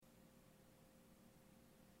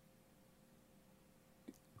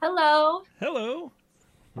Hello. Hello.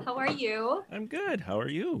 How are you? I'm good. How are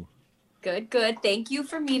you? Good, good. Thank you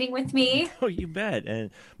for meeting with me. Oh, you bet.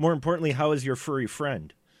 And more importantly, how is your furry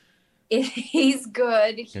friend? He's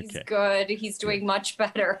good. He's Okay, good. He's good. doing much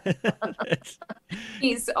better. that's,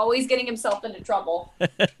 He's always getting himself into trouble.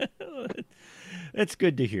 that's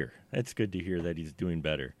good to hear. That's good to hear that he's doing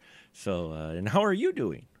better. So, and how are you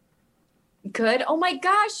doing? Good. Oh my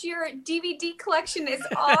gosh, your DVD collection is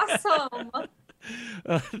awesome.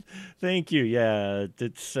 Uh, Thank you. Yeah,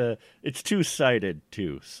 it's two sided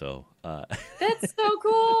too. So, That's so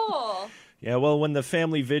cool. yeah. Well, when the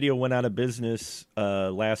family video went out of business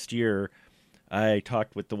last year, I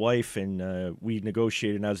talked with the wife and we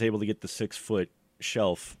negotiated, and I was able to get the 6 foot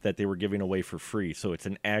shelf that they were giving away for free. So it's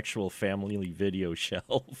an actual family video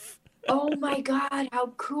shelf. Oh my God, how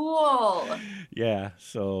cool. Yeah,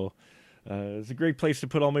 so it's a great place to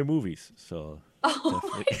put all my movies. So Oh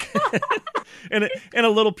definitely, my God. and a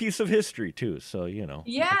little piece of history too. So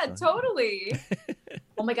Yeah, totally.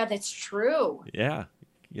 Oh my God, that's true. yeah,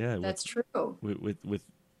 yeah. With, That's true. with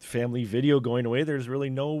family video going away, there's really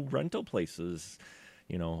no rental places,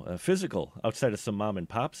 physical outside of some mom and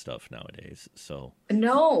pop stuff nowadays. So,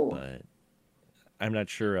 No, but I'm not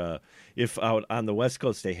sure if out on the West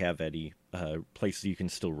Coast they have any places you can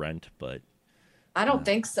still rent, but I don't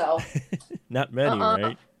think so. not many, Uh-uh.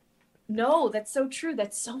 right? No, that's so true.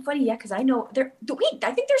 That's so funny. Yeah, because I know there. Wait,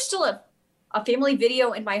 I think there's still a family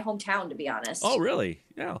video in my hometown. To be Oh, honest. really?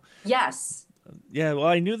 Yeah, Yes. yeah. Well,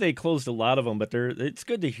 I knew they closed a lot of them, but it's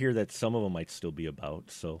good to hear that some of them might still be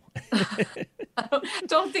about. So,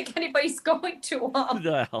 Don't think anybody's going to.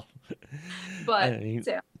 well, I But mean,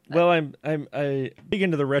 yeah. well, I big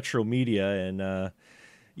into the retro media, and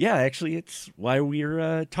yeah, actually, it's why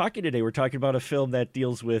we're talking today. We're talking about a film that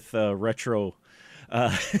deals with retro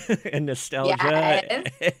uh, and nostalgia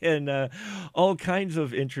Yes. and all kinds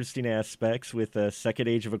of interesting aspects with Second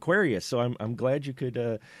Age of Aquarius. So I'm glad you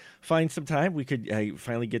could find some time. We could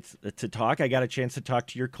finally get to talk. I got a chance to talk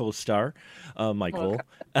to your co-star, Okay. Michael,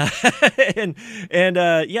 and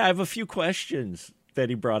yeah, I have a few questions that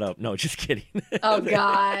he brought up. No, just kidding. Oh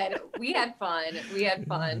God, we had fun. We had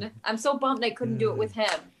fun. I'm so bummed I couldn't do it with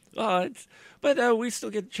him. It's, but we still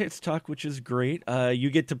get a chance to talk, which is great. You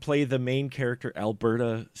get to play the main character,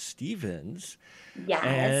 Alberta Stevens.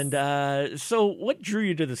 And Yes. so, what drew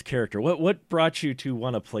you to this character? What brought you to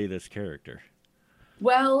want to play this character?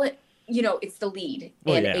 Well, it's the lead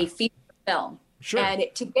Well, in yeah, a feature film. sure. And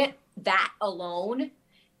to get that alone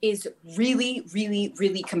is really, really,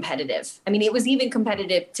 really competitive. I mean, it was even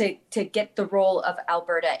competitive to get the role of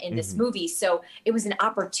Alberta in this Hmm. movie. So it was an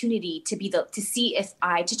opportunity to see if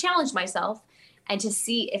to challenge myself and to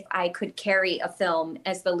see if I could carry a film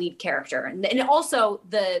as the lead character. And also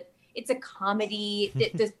it's a comedy.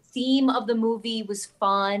 The theme of the movie was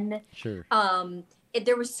fun. Sure.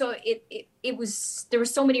 There was there were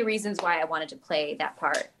so many reasons why I wanted to play that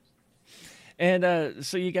part. And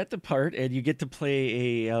so you got the part, and you get to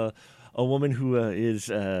play a woman who is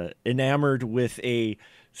enamored with a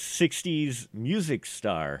 '60s music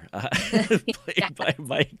star, played by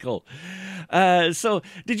Michael. So,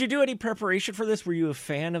 did you do any preparation for this? Were you a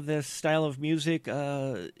fan of this style of music?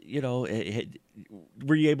 Were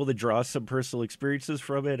you able to draw some personal experiences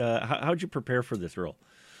from it? How'd you prepare for this role?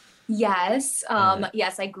 Yes. Uh,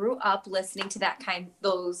 Yes, I grew up listening to that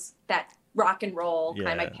rock and roll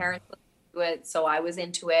kind. My yeah, parents listened to it, so I was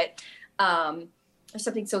into it. There's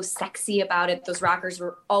something so sexy about it. Those rockers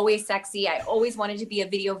were always sexy. I always wanted to be a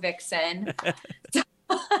video vixen.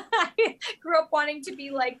 I grew up wanting to be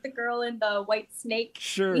like the girl in the White Snake,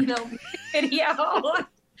 sure. video.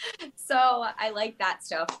 So I like that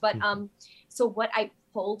stuff. But so what I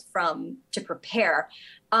pulled from to prepare,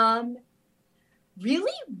 um,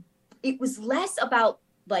 really it was less about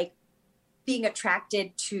like being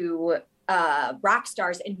attracted to rock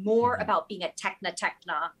stars and more Mhm. about being a techna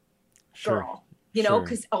Sure, girl, sure.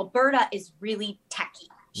 because Alberta is really techie.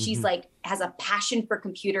 She's Hmm. like has a passion for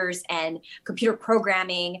computers and computer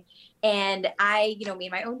programming. And I,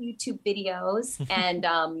 made my own YouTube videos and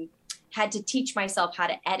had to teach myself how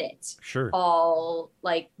to edit Sure. all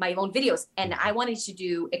like my own videos. And I Mhm. wanted to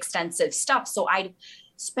do extensive stuff. So I'd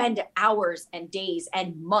spend hours and days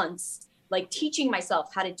and months like teaching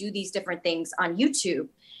myself how to do these different things on YouTube.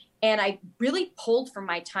 And I really pulled from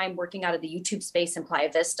my time working out of the YouTube space in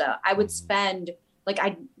Playa Vista. I would Mhm. spend like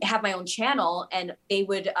I'd have my own channel, and they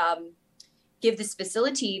would give this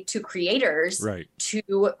facility to creators Right.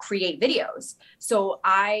 to create videos. So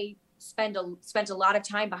I spent a lot of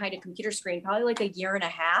time behind a computer screen, probably like a year and a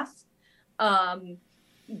half, um,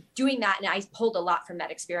 doing that, and I pulled a lot from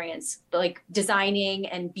that experience, like designing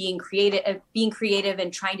and being creative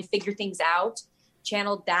and trying to figure things out,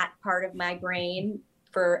 channeled that part of my brain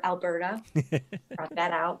for Alberta, brought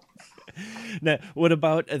that out. Now, what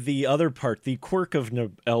about the other part, the quirk of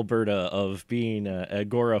Alberta of being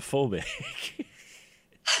agoraphobic?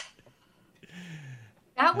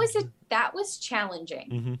 That was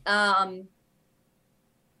challenging. Mm-hmm.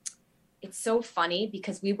 It's so funny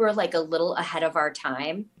because we were like a little ahead of our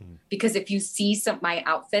time, because if you see some of my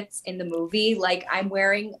outfits in the movie, like I'm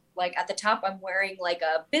wearing, like at the top, I'm wearing like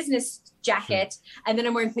a business jacket, and then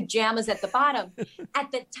I'm wearing pajamas at the bottom.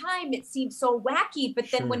 At the time, it seemed so wacky,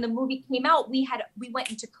 but then when the movie came out, we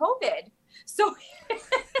went into COVID. So it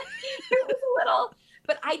was a little,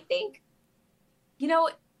 but I think,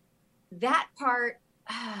 that part,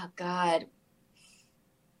 oh God,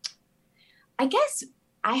 I guess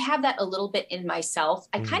I have that a little bit in myself.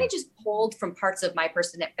 I kind of just pulled from parts of my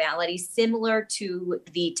personality, similar to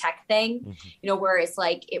the tech thing, where it's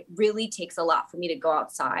like, it really takes a lot for me to go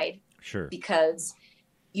outside. Sure. Because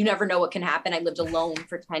you never know what can happen. I lived alone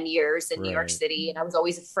for 10 years in New York City, and I was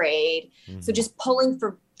always afraid. So just pulling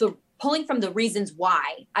from the reasons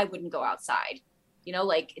why I wouldn't go outside,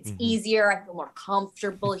 like it's easier. I feel more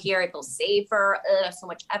comfortable here. I feel safer. So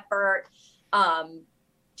much effort.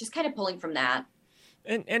 Just kind of pulling from that.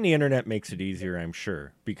 And the internet makes it easier, I'm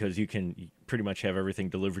sure, because you can pretty much have everything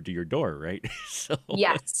delivered to your door, right? So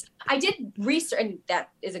yes, I did research, and that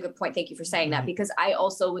is a good point. Thank you for saying that, because I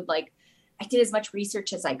also would I did as much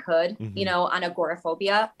research as I could, on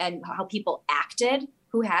agoraphobia and how people acted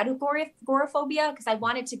who had agoraphobia, because I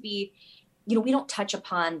wanted to be, we don't touch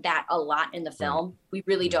upon that a lot in the film. We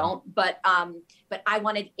really don't. But I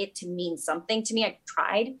wanted it to mean something to me. I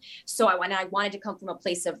tried. So I wanted to come from a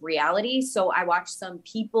place of reality. So I watched some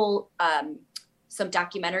people, some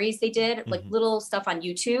documentaries they did, like little stuff on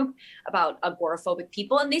YouTube about agoraphobic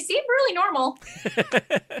people. And they seem really normal.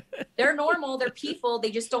 They're normal. They're people.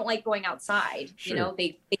 They just don't like going outside. Sure.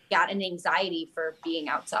 They got an anxiety for being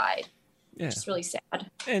outside. Yeah. It's really sad.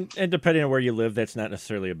 And depending on where you live, that's not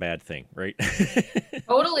necessarily a bad thing, right?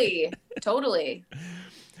 Totally.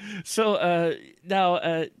 So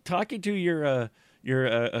now, talking to your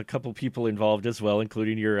a couple people involved as well,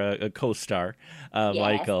 including your co-star, Yes.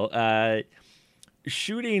 Michael.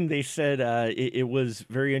 Shooting, they said it was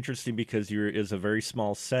very interesting because it was a very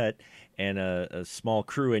small set and a small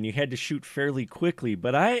crew, and you had to shoot fairly quickly.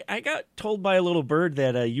 But I got told by a little bird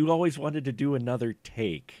that you always wanted to do another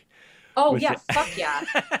take. Oh, yeah. Fuck yeah.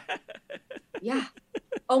 Yeah.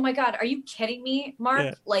 Oh, my God. Are you kidding me, Mark?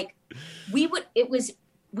 Yeah. Like, we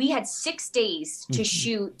had 6 days to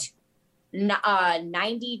shoot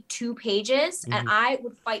 92 pages, and I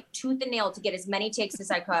would fight tooth and nail to get as many takes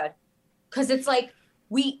as I could. Because it's like,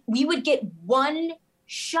 we would get one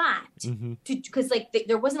shot because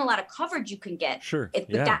there wasn't a lot of coverage you can get with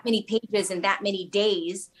that many pages and that many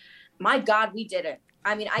days. My God, we did it.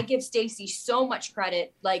 I mean, I give Stacy so much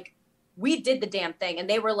credit. Like, we did the damn thing, and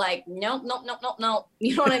they were like, no.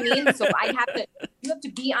 You know what I mean? So you have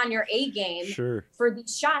to be on your A game for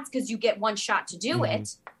these shots, because you get one shot to do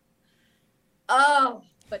it. Oh,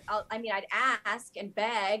 but I'd ask and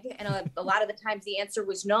beg, and a lot of the times the answer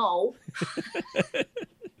was no.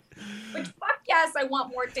 But fuck yes, I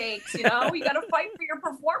want more takes. You got to fight for your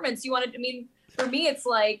performance. For me, it's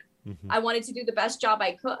like, I wanted to do the best job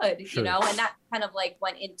I could, and that kind of like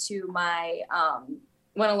went into my,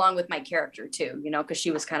 went along with my character too, because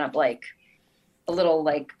she was kind of like a little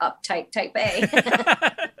like uptight type A.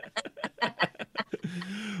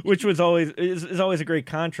 Which was always a great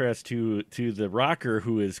contrast to the rocker,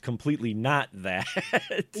 who is completely not that.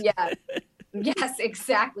 Yeah. Yes,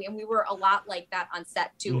 exactly. And we were a lot like that on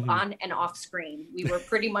set too, on and off screen. We were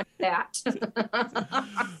pretty much that.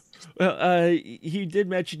 Well, he did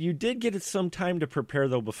mention you did get some time to prepare,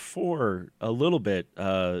 though, before a little bit,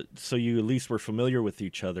 so you at least were familiar with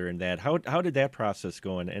each other and that. How did that process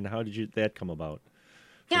go, and how did that come about?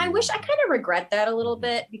 Yeah, I wish I kind of regret that a little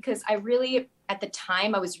bit, because I really, at the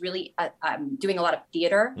time, I was really doing a lot of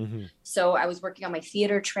theater. So I was working on my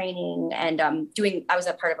theater training, and I was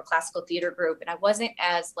a part of a classical theater group, and I wasn't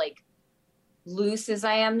as like loose as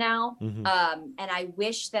I am now. And I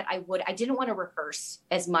wish that I didn't want to rehearse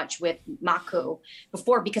as much with Maku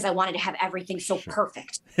before, because I wanted to have everything so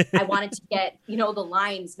perfect. I wanted to get, the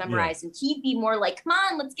lines memorized, and he'd be more like, come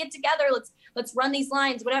on, let's get together. Let's run these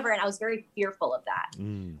lines, whatever. And I was very fearful of that.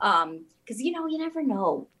 Cause you never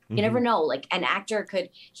know. You never know. Like, an actor could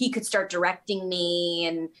start directing me,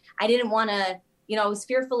 and I didn't want to, I was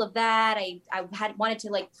fearful of that. I wanted to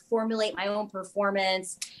like formulate my own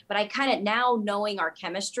performance, but I kind of, now knowing our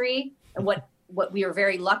chemistry and what what we were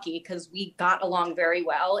very lucky because we got along very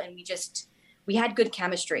well, and we had good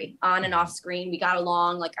chemistry on and off screen. We got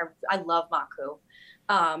along. Like I love Maku.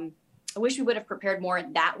 I wish we would have prepared more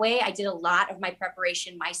in that way. I did a lot of my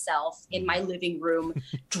preparation myself in my living room,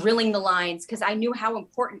 drilling the lines, because I knew how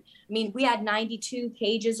important. I mean, we had 92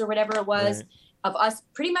 pages or whatever it was of us,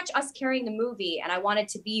 pretty much us carrying the movie. And I wanted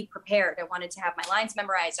to be prepared. I wanted to have my lines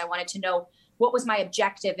memorized. I wanted to know what was my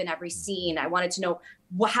objective in every scene. I wanted to know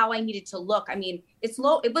how I needed to look. I mean, it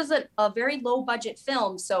was a very low budget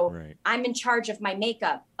film. So I'm in charge of my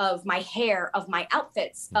makeup, of my hair, of my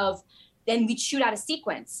outfits, then we'd shoot out a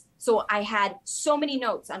sequence. So I had so many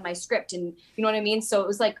notes on my script, and you know what I mean? So it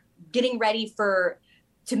was like getting ready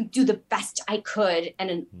to do the best I could in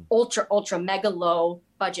an ultra mega low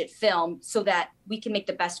budget film so that we can make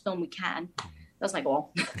the best film we can. That's my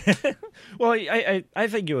goal. Well, I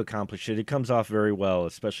think you accomplished it. It comes off very well,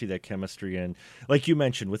 especially that chemistry. And like you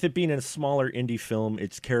mentioned, with it being a smaller indie film,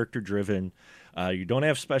 it's character driven. You don't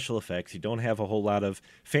have special effects. You don't have a whole lot of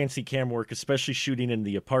fancy camera work, especially shooting in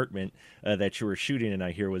the apartment that you were shooting in, I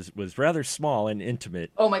hear, was rather small and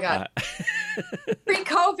intimate. Oh, my God.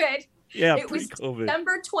 Pre-COVID. Yeah, it was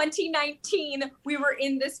December 2019. We were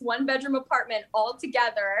in this one-bedroom apartment all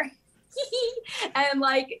together. And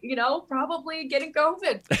probably getting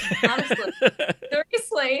COVID, honestly.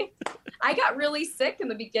 Seriously. I got really sick in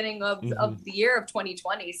the beginning of the year of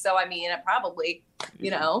 2020. So, I mean, it probably,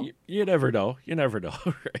 You never know. You never know,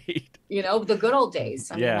 right? The good old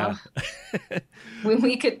days. When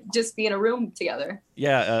we could just be in a room together.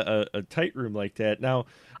 Yeah, a tight room like that. Now,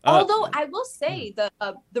 although I will say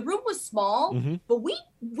the room was small, but we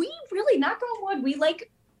really, knock on wood,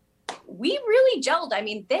 we really gelled. I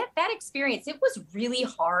mean, that experience, it was really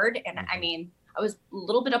hard. And I mean, I was a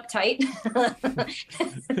little bit uptight.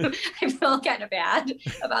 I feel kind of bad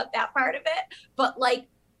about that part of it. But like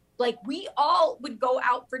we all would go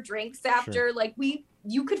out for drinks after,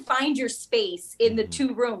 you could find your space in the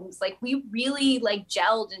two rooms. Like we really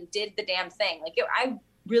gelled and did the damn thing. I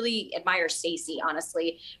really admire Stacey,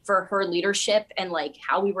 honestly, for her leadership and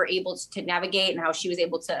how we were able to navigate and how she was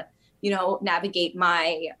able to, navigate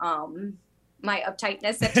my my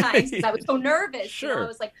uptightness at times because I was so nervous. I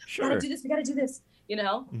was like, we gotta do this,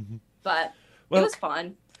 But it was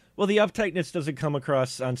fun. Well, the uptightness doesn't come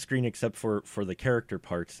across on screen except for the character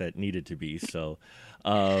parts that needed to be. So,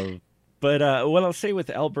 but what I'll say with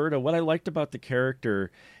Alberta, what I liked about the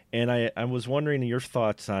character, and I was wondering your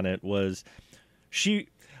thoughts on it, was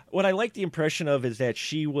what I liked the impression of is that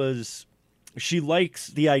she likes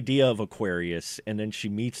the idea of Aquarius, and then she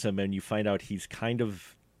meets him and you find out he's kind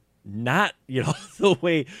of not, the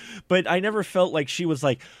way, but I never felt like she was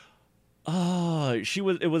like,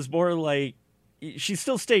 it was more like she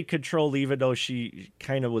still stayed controlled even though she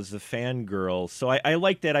kind of was the fangirl. So I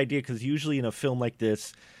like that idea because usually in a film like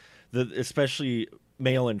this, especially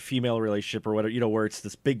male and female relationship or whatever, where it's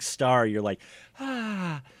this big star, you're like,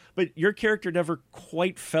 but your character never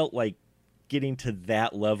quite felt like getting to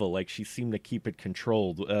that level. Like she seemed to keep it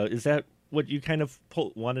controlled. Is that what you kind of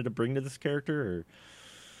wanted to bring to this character? Or?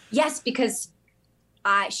 Yes, because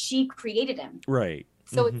she created him. Right.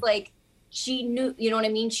 So it's like she knew, you know what I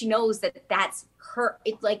mean? She knows that that's her.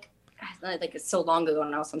 It's like it's so long ago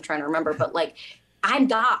now, so I'm trying to remember, but I'm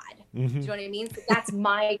God. Do you know what I mean? So that's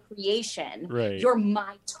my creation. Right. You're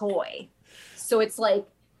my toy. So it's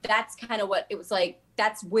that's kind of what it was like.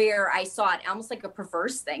 That's where I saw it, almost like a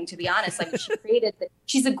perverse thing, to be honest. She created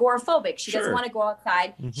she's agoraphobic. She doesn't want to go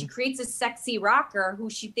outside. She creates a sexy rocker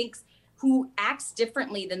who acts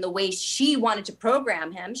differently than the way she wanted to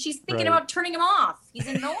program him. She's thinking about turning him off. He's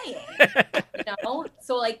annoying,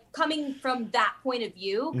 So coming from that point of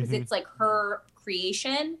view, because it's her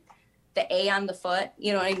creation, the A on the foot,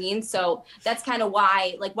 you know what I mean? So that's kind of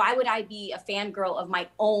why, why would I be a fangirl of my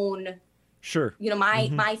own,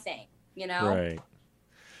 my thing, Right.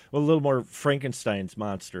 Well, a little more Frankenstein's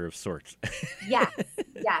monster of sorts. Yes.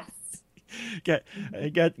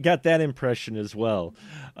 Got that impression as well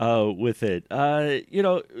with it.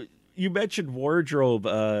 You mentioned wardrobe.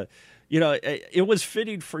 It was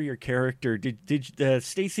fitting for your character. Did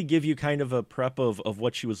Stacey give you kind of a prep of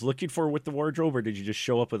what she was looking for with the wardrobe, or did you just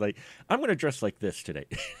show up with I'm going to dress like this today?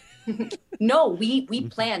 No, we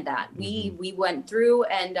planned that. We went through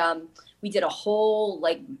and we did a whole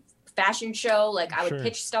fashion show. I would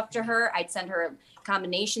pitch stuff to her. I'd send her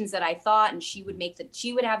combinations that I thought, and she would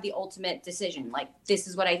have the ultimate decision. This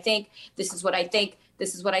is what I think. This is what I think.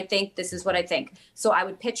 This is what I think. This is what I think. So I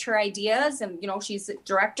would pitch her ideas, and she's a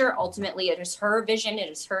director. Ultimately, it is her vision. It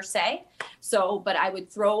is her say. So, but I would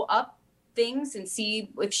throw up things and see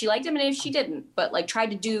if she liked them and if she didn't. But try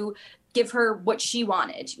to give her what she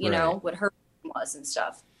wanted. What her was and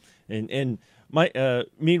stuff. And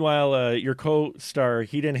meanwhile, your co-star,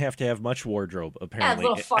 he didn't have to have much wardrobe, Yeah, apparently.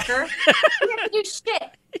 little fucker. He didn't have to do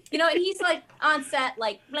shit. You know, and he's like on set,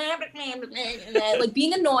 like, blah, blah, blah, blah, blah, like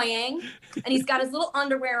being annoying. And he's got his little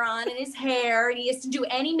underwear on and his hair, and he has to do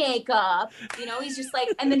any makeup. You know, he's just like,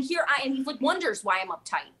 and then and he like wonders why I'm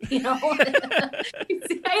uptight. You know,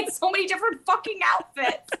 I had so many different fucking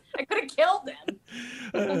outfits. I could have killed him.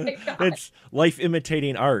 Oh my God. It's life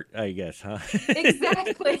imitating art, I guess, huh?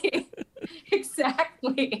 Exactly.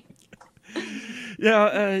 Exactly.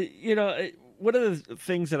 Yeah, one of the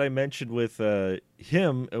things that I mentioned with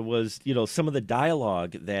him was, some of the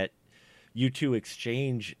dialogue that you two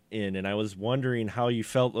exchange in, and I was wondering how you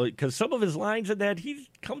felt, because some of his lines in that, he's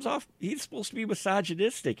supposed to be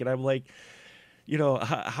misogynistic, and I'm like,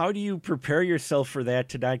 how do you prepare yourself for that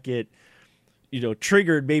to not get,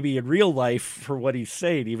 triggered maybe in real life for what he's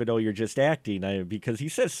saying, even though you're just acting? Because he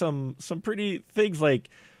says some pretty things like,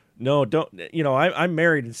 no, don't, I'm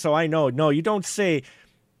married, and so I know, no, you don't say,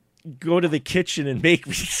 go to the kitchen and make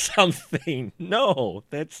me something. No,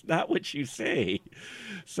 that's not what you say.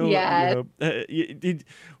 So, yeah. Did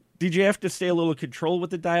you have to stay a little control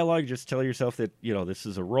with the dialogue? Just tell yourself that, this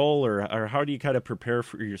is a role, or how do you kind of prepare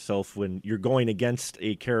for yourself when you're going against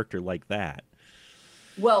a character like that?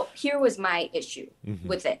 Well, here was my issue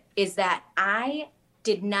with it, is that I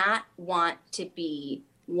did not want to be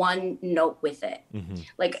one note with it.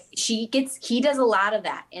 Like he does a lot of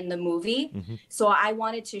that in the movie. So I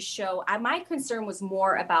wanted to show, my concern was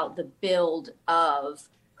more about the build of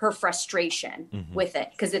her frustration with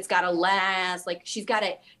it. Cause it's got to last, like she's got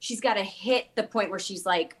to hit the point where she's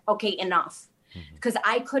like, okay, enough. Cause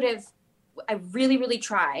I really, really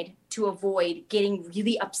tried to avoid getting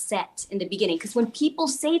really upset in the beginning. Cause when people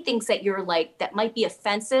say things that you're like, that might be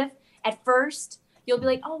offensive at first, you'll be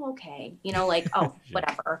like, oh, okay. Like, oh,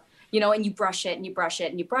 whatever, and you brush it and you brush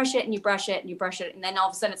it and you brush it and you brush it and you brush it. And then all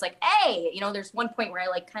of a sudden it's like, hey, there's one point where I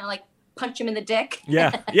like, kind of like punch him in the dick.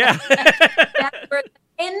 Yeah.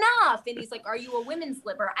 Enough. And he's like, are you a women's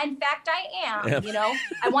libber? In fact, I am,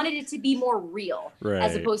 I wanted it to be more real,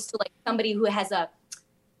 as opposed to like somebody who has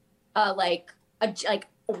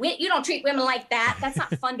you don't treat women like that. That's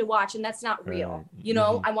not fun to watch. And that's not real.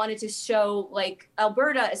 I wanted to show like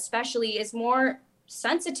Alberta especially is more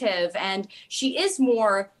sensitive, and she is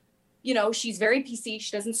more, she's very PC. She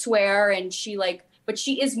doesn't swear, and but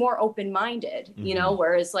she is more open-minded,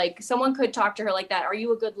 whereas like someone could talk to her like that. Are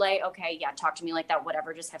you a good lay? Okay. Yeah. Talk to me like that.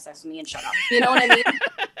 Whatever. Just have sex with me and shut up. You know what I mean?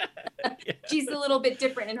 She's a little bit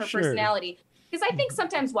different in her personality. Because I think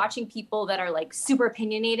sometimes watching people that are like super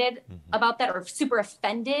opinionated about that or super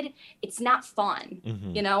offended, it's not fun,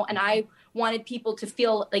 and I wanted people to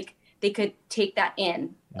feel like they could take that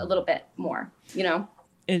in a little bit more,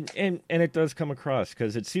 And it does come across,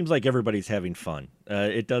 because it seems like everybody's having fun.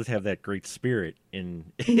 It does have that great spirit in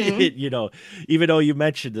it, even though you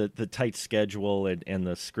mentioned the tight schedule and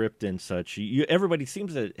the script and such, everybody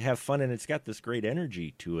seems to have fun, and it's got this great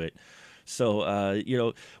energy to it. So,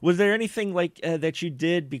 was there anything like that you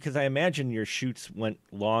did? Because I imagine your shoots went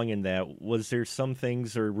long in that. Was there some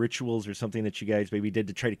things or rituals or something that you guys maybe did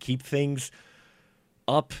to try to keep things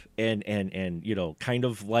up and kind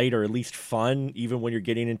of light, or at least fun, even when you're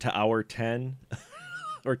getting into hour 10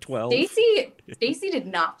 or 12? Stacy did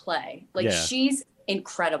not play. Like, she's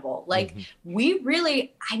incredible. Like, we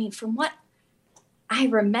really, from what I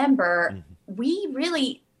remember, we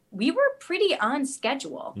were pretty on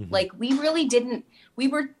schedule. Like we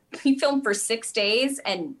filmed for 6 days,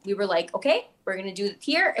 and we were like, okay, we're going to do it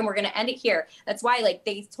here and we're going to end it here. That's why like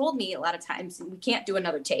they told me a lot of times we can't do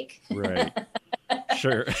another take. Right.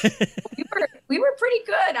 Sure. we were pretty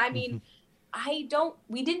good.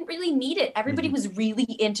 We didn't really need it. Everybody was really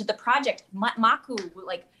into the project. Maku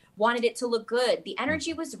like wanted it to look good. The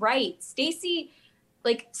energy was right. Stacy's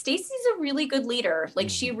a really good leader. Like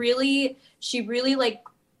she really like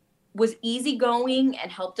was easygoing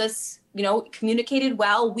and helped us, communicated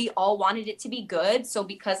well. We all wanted it to be good. So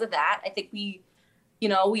because of that, I think we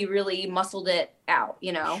really muscled it out,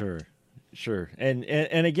 Sure. And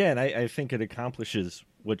again, I think it accomplishes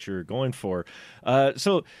what you're going for.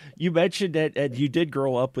 So you mentioned that you did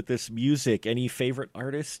grow up with this music. Any favorite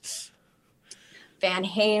artists? Van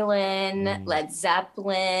Halen, Led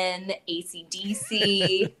Zeppelin,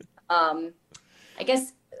 AC/DC. I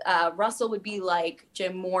guess Russell would be like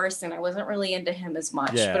Jim Morrison. I wasn't really into him as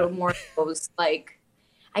much, but more those like,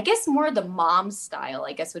 I guess more the mom style,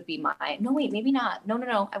 I guess would be no, wait, maybe not.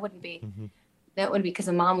 No, I wouldn't be. That would be because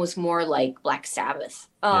the mom was more like Black Sabbath.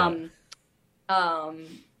 But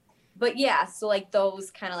but yeah, so like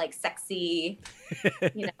those kind of like sexy,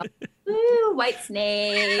 you know, ooh, white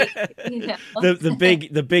snake, you know.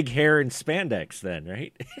 The big hair and spandex then,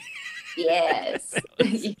 right? Yes.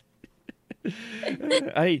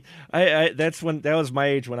 That was my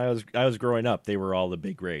age when I was growing up. They were all the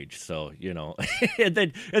big rage. So, you know, and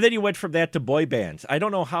then you went from that to boy bands. I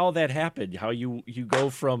don't know how that happened. How you go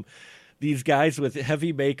from these guys with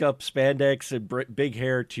heavy makeup, spandex, and big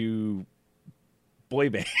hair to boy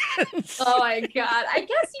bands. Oh my God. I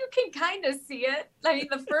guess you can kind of see it. I mean,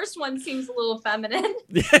 the first one seems a little feminine,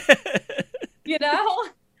 you know?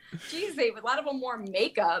 Geez, a lot of them wore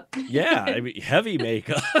makeup. Yeah, I mean, heavy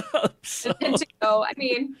makeup. So. And to go, I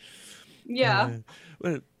mean, yeah.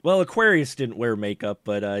 Well, Aquarius didn't wear makeup,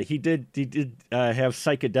 but he did have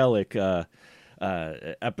psychedelic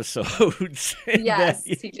episodes. Yes,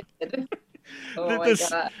 he did. Oh my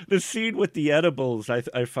God. The scene with the edibles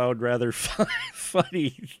I found rather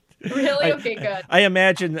funny. Really? Okay, good. I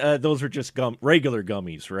imagine those were just regular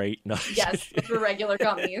gummies, right? No. Yes, those were regular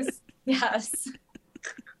gummies. Yes.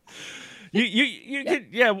 You could,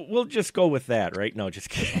 yeah, we'll just go with that, right? No, just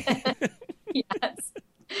kidding. Yes.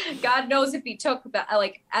 God knows if he took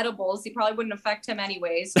like edibles, he probably wouldn't affect him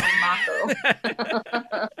anyways.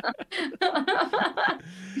 Maku.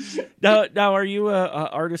 Now, are you a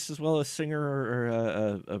artist as well as singer,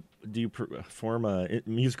 or do you perform a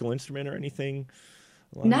musical instrument or anything?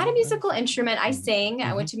 Not a musical instrument. I sing.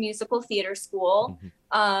 I went to musical theater school.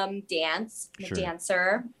 Dance. I'm a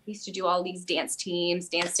dancer. Used to do all these dance teams,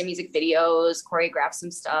 dance to music videos, choreograph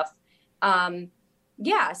some stuff.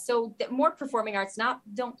 Yeah, so more performing arts.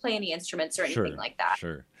 Don't play any instruments or anything like that.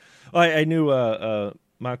 Sure. Well, I knew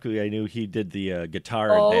Maku. I knew he did the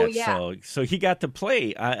guitar and that. Yeah. So he got to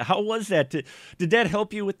play. How was that? Did that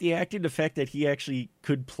help you with the acting? The fact that he actually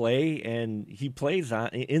could play, and he plays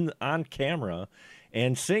on camera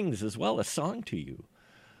and sings as well a song to you.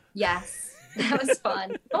 Yes, that was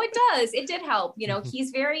fun. Oh, it does. It did help. You know,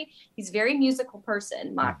 he's very musical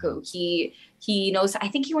person, Maku. He knows. I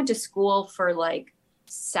think he went to school for like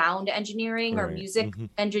sound engineering or music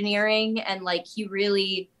engineering, and like he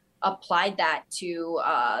really applied that to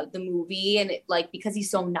the movie, and it, like, because he's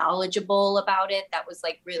so knowledgeable about it, that was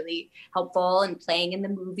like really helpful. And playing in the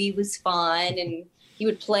movie was fun, and he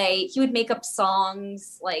would make up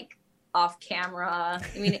songs like off camera.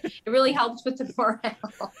 I mean, it really helps with the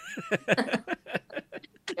morale.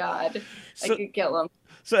 God, I could kill him.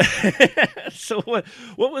 So what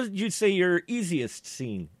would you say your easiest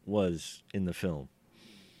scene was in the film?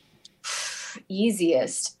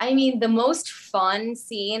 Easiest. I mean, the most fun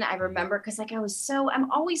scene I remember, because like I'm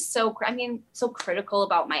always so critical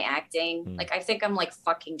about my acting. Like I think I'm like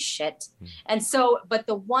fucking shit. And so, but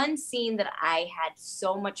the one scene that I had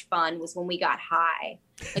so much fun was when we got high.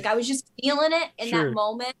 Like I was just feeling it in that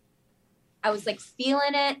moment. I was like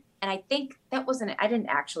feeling it. And I think I didn't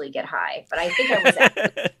actually get high, but I think I was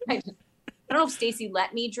I don't know if Stacy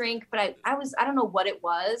let me drink, but I don't know what it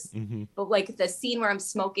was, but like the scene where I'm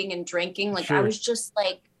smoking and drinking, like I was just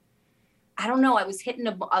like, I don't know. I was hitting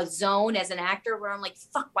a zone as an actor where I'm like,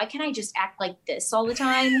 fuck, why can't I just act like this all the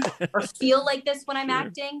time or feel like this when I'm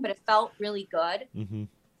acting? But it felt really good.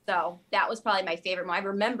 So that was probably my favorite. I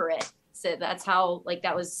remember it. So that's how, like,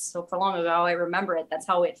 that was so long ago. I remember it. That's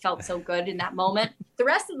how it felt so good in that moment. The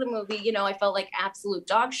rest of the movie, you know, I felt like absolute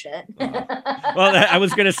dog shit. Well, I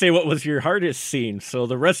was going to say, what was your hardest scene? So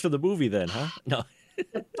the rest of the movie then, huh? No.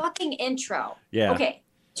 The fucking intro. Yeah. Okay.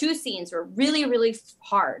 2 scenes were really, really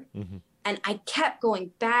hard. And I kept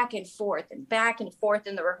going back and forth in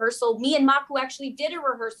the rehearsal. Me and Maku actually did a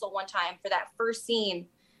rehearsal one time for that first scene. It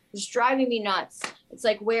was driving me nuts. It's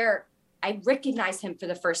like where I recognize him for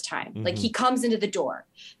the first time. Like he comes into the door,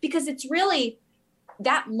 because it's really,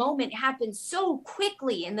 that moment happens so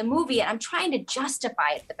quickly in the movie, and I'm trying to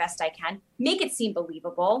justify it the best I can, make it seem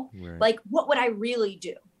believable. Right. Like, what would I really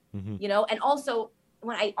do? You know? And also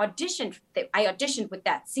when I auditioned with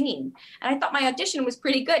that scene, and I thought my audition was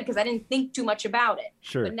pretty good because I didn't think too much about it.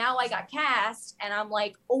 Sure. But now I got cast and I'm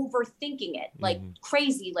like overthinking it, like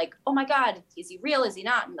crazy, like, oh my God, is he real? Is he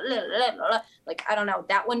not? Like, I don't know.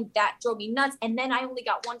 That drove me nuts. And then I only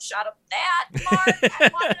got one shot of that, Mark. I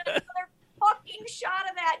wanted another fucking shot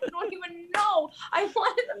of that. You don't even know. I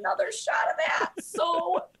wanted another shot of that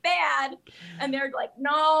so bad. And they're like,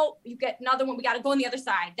 no, you get another one. We got to go on the other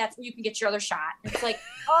side. That's where you can get your other shot. And it's like,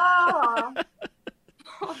 oh,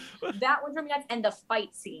 that one drove me nuts. And the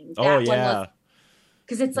fight scene. That one was,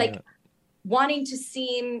 because it's like wanting to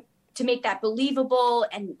make that believable.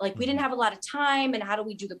 And like, we didn't have a lot of time. And how do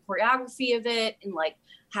we do the choreography of it? And like,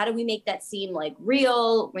 how do we make that seem like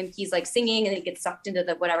real when he's like singing and then he gets sucked into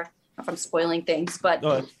the whatever. if I'm spoiling things, but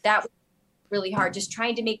Oh, that was really hard. Just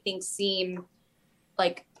trying to make things seem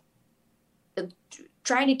like,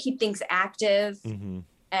 trying to keep things active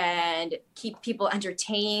and keep people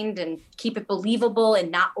entertained and keep it believable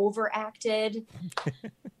and not overacted.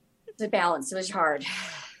 The balance, it was hard.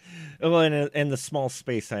 well, and the small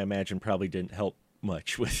space, I imagine, probably didn't help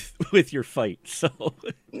much with your fight. So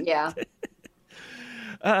Yeah.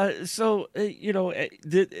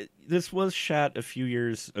 This was shot a few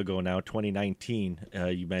years ago now, 2019.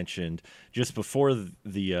 You mentioned just before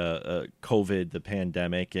the COVID, the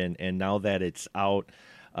pandemic, and now that it's out,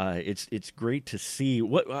 it's great to see.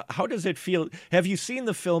 How does it feel? Have you seen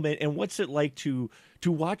the film, and what's it like to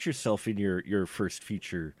watch yourself in your first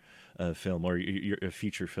feature film or your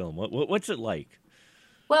feature film? What's it like?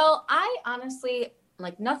 Well, I honestly,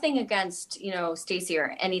 like, nothing against, Stacy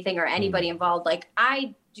or anything or anybody involved. Like,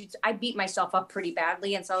 I beat myself up pretty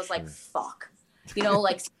badly. And so I was like, fuck,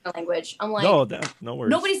 like language. I'm like, no worries.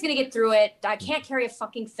 Nobody's going to get through it. I can't carry a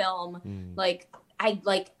fucking film. Like,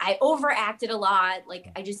 I overacted a lot. Like,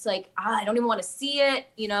 I just I don't even want to see it,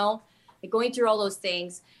 like going through all those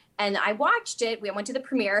things. And I watched it. We went to the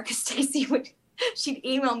premiere because Stacy she'd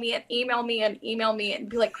email me and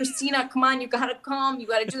be like, Christina, come on, you gotta come, you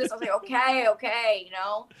gotta do this. I was like, okay,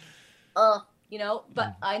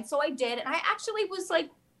 but and so I did, and I actually was like,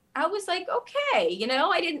 okay,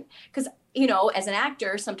 I didn't, because as an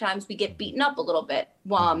actor sometimes we get beaten up a little bit,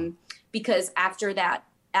 because after that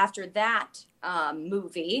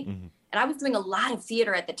movie. And I was doing a lot of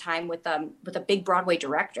theater at the time with a big Broadway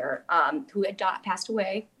director who had passed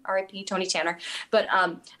away, R.I.P. Tony Tanner. But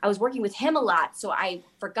I was working with him a lot, so I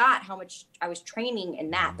forgot how much I was training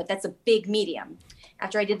in that. But that's a big medium.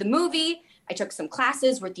 After I did the movie, I took some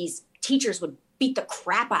classes where these teachers would beat the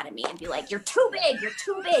crap out of me and be like, "You're too big, you're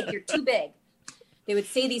too big, you're too big." They would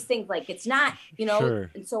say these things like, "It's not,"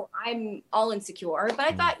 Sure. And so I'm all insecure. But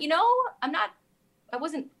I thought, I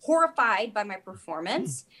wasn't horrified by my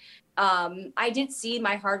performance. I did see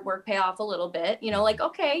my hard work pay off a little bit,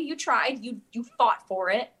 okay, you tried, you fought for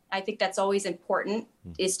it. I think that's always important,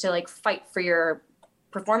 is to fight for your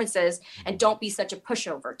performances and don't be such a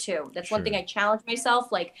pushover too. That's one thing I challenge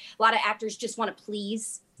myself. Like, a lot of actors just want to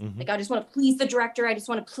please. Like, I just want to please the director. I just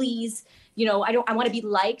want to please, I want to be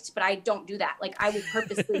liked, but I don't do that. Like, I would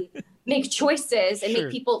purposely make choices and make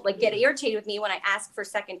people get irritated with me when I ask for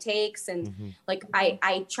second takes. And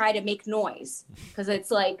I try to make noise because it's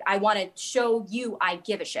like, I want to show you I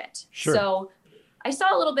give a shit. Sure. So I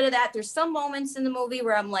saw a little bit of that. There's some moments in the movie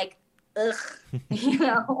where I'm like, ugh,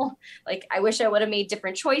 I wish I would have made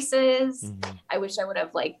different choices. I wish I would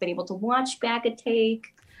have been able to watch back a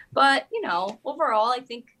take. But, overall, I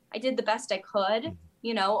think I did the best I could,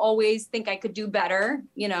 always think I could do better,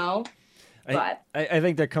 but I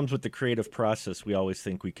think that comes with the creative process. We always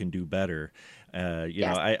think we can do better.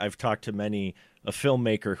 I've talked to many a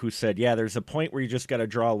filmmaker who said, yeah, there's a point where you just got to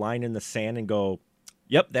draw a line in the sand and go,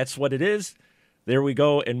 yep, that's what it is. There we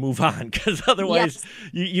go, and move on, because otherwise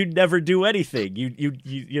you never do anything.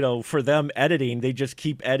 You for them, editing, they just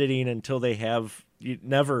keep editing until you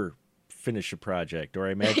never finish a project. Or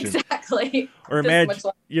I imagine exactly. Or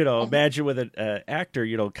imagine with an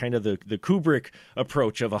actor, kind of the Kubrick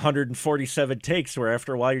approach of 147 takes, where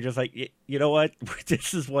after a while you're just like, you know what,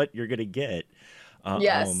 this is what you're gonna get.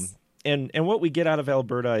 Yes. And what we get out of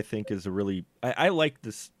Alberta, I think, is I like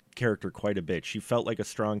this character quite a bit. She felt like a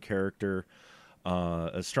strong character.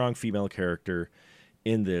 A strong female character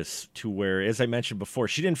in this, to where, as I mentioned before,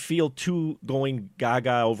 she didn't feel too going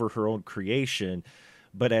gaga over her own creation,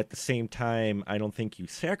 but at the same time, I don't think you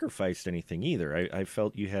sacrificed anything either. I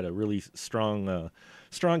felt you had a really strong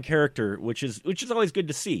character, which is always good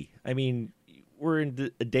to see. I mean, we're in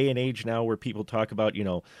a day and age now where people talk about,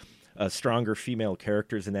 stronger female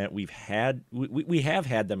characters, and that we have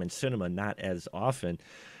had them in cinema, not as often.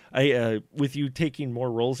 With you taking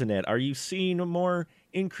more roles in that, are you seeing a more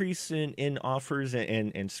increase in offers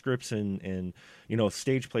and scripts and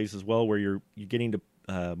stage plays as well, where you're getting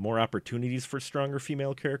to more opportunities for stronger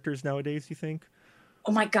female characters nowadays, you think?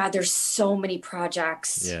 Oh my God, there's so many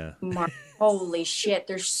projects. Yeah. Holy shit.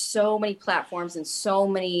 There's so many platforms and so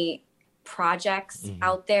many projects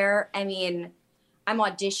out there. I mean, I'm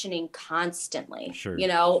auditioning constantly,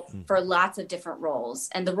 for lots of different roles.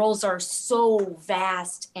 And the roles are so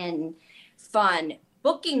vast and fun.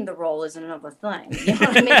 Booking the role is another thing. You know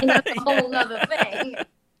what I mean? That's a whole other thing.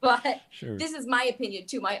 But this is my opinion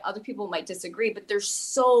too. Other people might disagree, but there's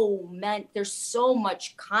so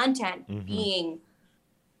much content being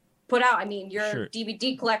put out. I mean, your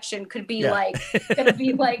DVD collection could be gonna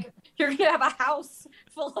be you're gonna have a house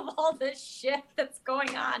full of all this shit that's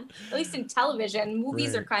going on, at least in television.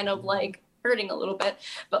 Movies are kind of like hurting a little bit,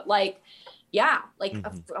 but like, yeah, like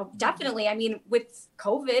definitely. I mean, with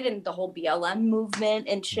COVID and the whole BLM movement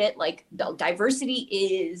and shit, like the diversity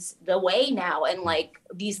is the way now. And like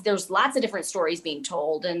there's lots of different stories being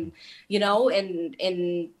told, and, you know,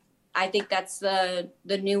 and I think that's the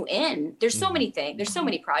new in. There's so many things, there's so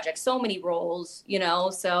many projects, so many roles, you know,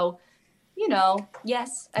 so, you know,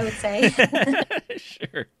 yes, I would say.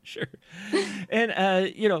 Sure.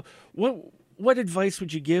 And, you know, what advice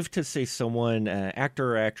would you give to, say, someone,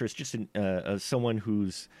 actor or actress, just someone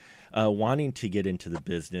who's wanting to get into the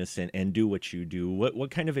business and do what you do?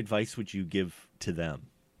 What kind of advice would you give to them?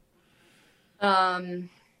 Wow.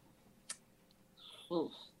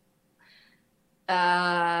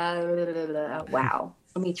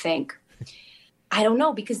 Let me think. I don't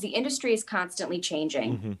know, because the industry is constantly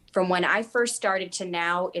changing. From when I first started to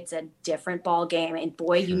now, it's a different ball game. And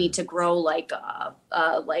boy, you need to grow not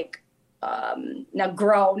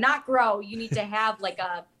grow. You need to have like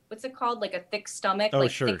what's it called? Like a thick stomach. Oh,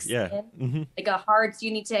 like sure. Thick skin, like a hard, so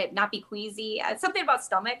you need to not be queasy. Something about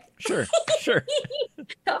stomach. Sure.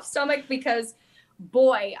 Tough stomach, because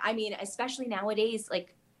boy, I mean, especially nowadays,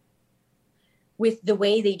 like with the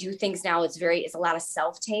way they do things now, it's a lot of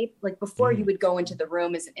self-tape. Like before you would go into the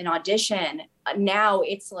room as an audition. Now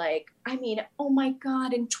it's like, I mean, oh my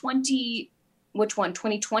God, in 2020 or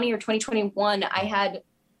 2021, I had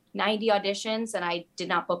 90 auditions and I did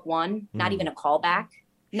not book one, not even a callback,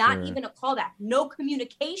 no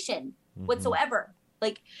communication whatsoever.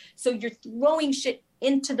 Like, so you're throwing shit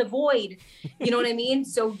into the void, you know what I mean?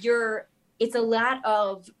 So it's a lot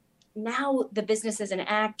of, now the business as an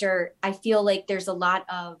actor, I feel like there's a lot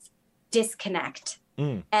of disconnect.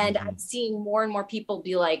 And I'm seeing more and more people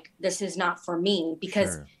be like, this is not for me,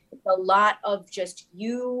 because it's a lot of just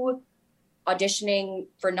you auditioning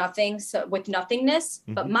for nothing, so with nothingness.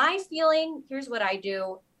 But my feeling, here's what I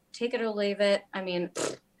do, take it or leave it. I mean,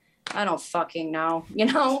 I don't fucking know, you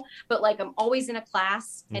know, but like I'm always in a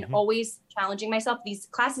class and always challenging myself. These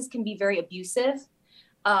classes can be very abusive.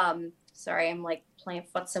 Sorry, I'm like playing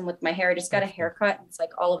futsum with my hair. I just got a haircut. It's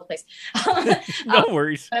like all over the place. No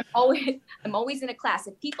worries. I'm always in a class.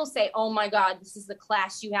 If people say, oh my God, this is the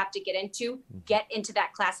class you have to get into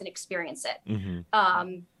that class and experience it.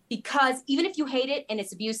 Because even if you hate it and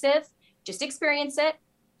it's abusive, just experience it.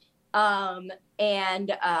 And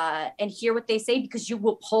hear what they say, because you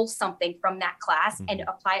will pull something from that class and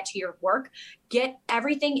apply it to your work.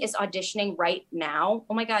 Everything is auditioning right now.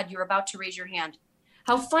 Oh my God, you're about to raise your hand.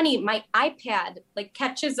 How funny, my iPad like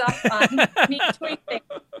catches up on me doing things.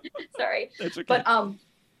 Sorry. That's okay. But what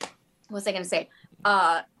was I going to say?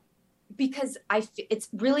 Because it's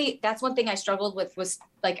really, that's one thing I struggled with, was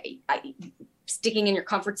like sticking in your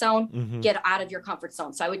comfort zone. Get out of your comfort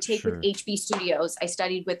zone. So I would take with HB Studios. I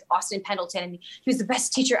studied with Austin Pendleton, and he was the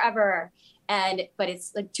best teacher ever. But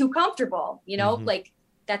it's like too comfortable, you know, like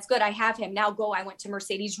that's good. I have him now. I went to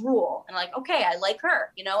Mercedes Rule, and like, okay, I like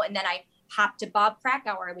her, you know, and then I hopped to Bob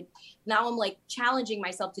Krakauer. Now I'm like challenging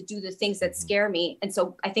myself to do the things that scare me. And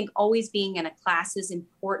so I think always being in a class is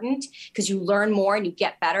important, because you learn more and you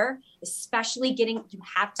get better, especially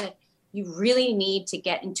you really need to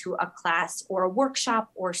get into a class or a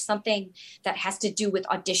workshop or something that has to do with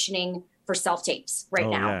auditioning for self-tapes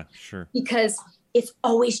now. Yeah, sure. Because it's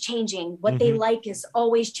always changing. What they like is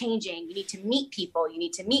always changing. You need to meet people. You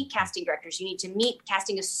need to meet casting directors. You need to meet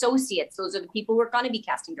casting associates. Those are the people who are going to be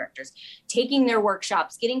casting directors, taking their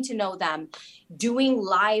workshops, getting to know them, doing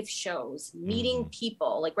live shows, meeting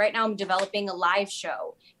people. Like right now I'm developing a live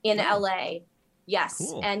show in LA. Yes.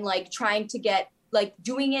 Cool. And like trying to get, like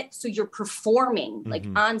doing it so you're performing like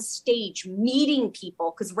on stage, meeting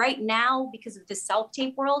people. Because right now, because of the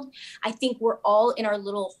self-tape world, I think we're all in our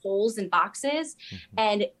little holes and boxes.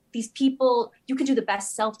 And these people, you can do the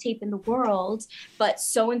best self-tape in the world, but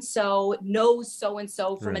so-and-so knows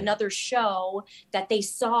so-and-so from another show that they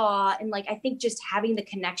saw. And like, I think just having the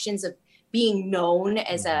connections of being known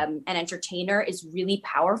as an entertainer is really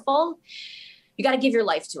powerful. You got to give your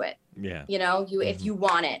life to it. Yeah. You know, if you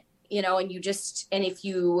want it. You know, and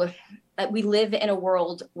we live in a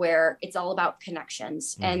world where it's all about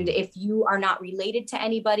connections. And if you are not related to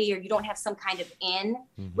anybody, or you don't have some kind of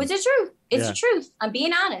which is true, it's the truth. I'm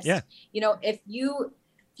being honest. Yeah. You know, if you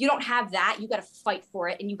don't have that, you got to fight for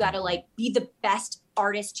it, and you got to like be the best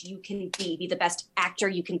artist you can be the best actor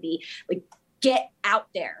you can be. Like, get out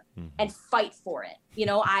there and fight for it. You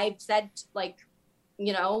know, I've said like,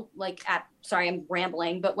 you know, like sorry, I'm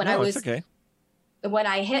rambling, but when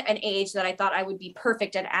I hit an age that I thought I would be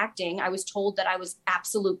perfect at acting, I was told that I was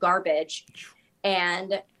absolute garbage.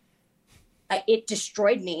 And it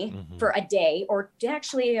destroyed me for a day, or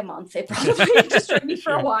actually a month. It probably destroyed me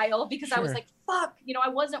for a while, because I was like, fuck, I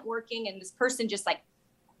wasn't working. And this person just like,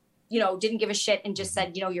 didn't give a shit and just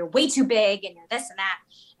said, you're way too big and you're this and that.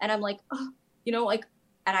 And I'm like, oh,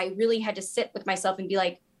 and I really had to sit with myself and be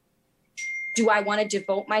like, do I want to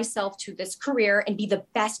devote myself to this career and be the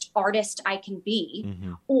best artist I can be?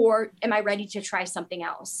 Or am I ready to try something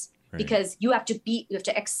else? Right. Because you have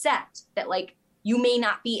to accept that, like, you may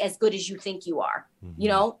not be as good as you think you are,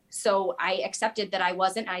 So I accepted that I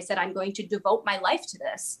wasn't. And I said, I'm going to devote my life to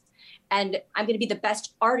this, and I'm going to be the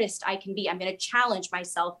best artist I can be. I'm going to challenge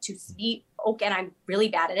myself to be, okay. And I'm really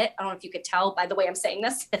bad at it. I don't know if you could tell by the way I'm saying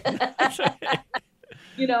this.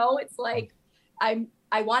 It's like,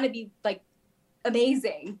 I want to be like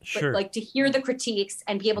amazing, but like to hear the critiques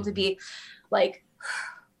and be able to be like,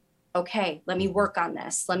 okay, let me work on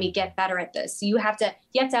this. Let me get better at this. So you have to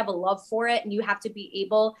have a love for it, and you have to be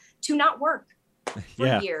able to not work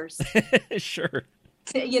for years. Sure.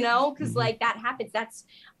 Because like that happens.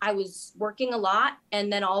 I was working a lot,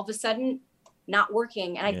 and then all of a sudden not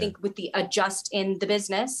working. And I think with the adjust in the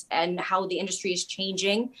business and how the industry is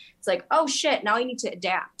changing, it's like, oh shit, now I need to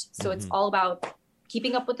adapt. So it's all about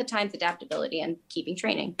keeping up with the times, adaptability, and keeping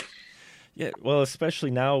training. Yeah, well, especially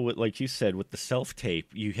now, like you said, with the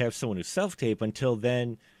self-tape, you have someone who's self-tape. Until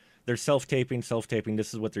then, they're self-taping.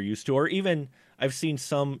 This is what they're used to. Or even I've seen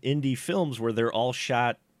some indie films where they're all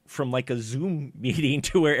shot from like a Zoom meeting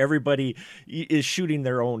to where everybody is shooting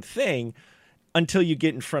their own thing, until you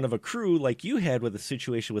get in front of a crew like you had with a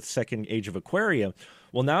situation with Second Age of Aquarium.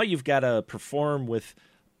 Well, now you've got to perform with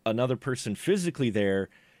another person physically there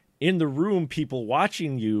in the room, people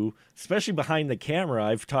watching you, especially behind the camera.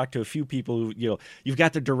 I've talked to a few people who, you've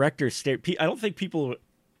got the director stare. I don't think people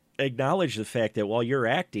acknowledge the fact that while you're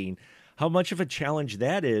acting, how much of a challenge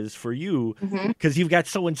that is for you, because you've got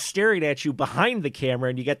someone staring at you behind the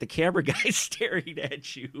camera, and you got the camera guy staring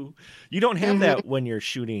at you. You don't have that when you're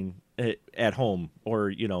shooting at home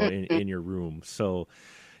or, in your room. So,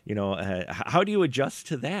 how do you adjust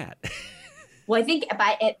to that? Well, I think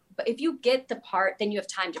but if you get the part, then you have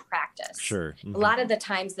time to practice. Sure. A lot of the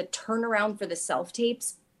times the turnaround for the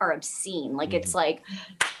self-tapes are obscene. Like it's like,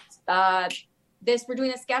 we're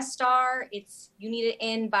doing this guest star. You need it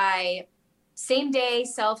in by same day,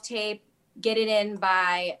 self-tape, get it in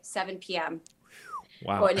by 7 p.m.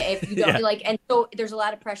 Wow. And if you don't and so there's a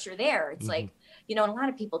lot of pressure there. It's like, and a lot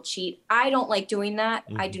of people cheat. I don't like doing that.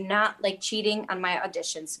 I do not like cheating on my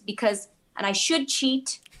auditions and I should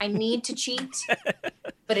cheat. I need to cheat,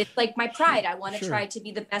 but it's like my pride. I want to try to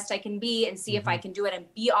be the best I can be and see if I can do it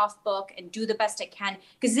and be off book and do the best I can.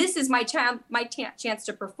 Because this is my chance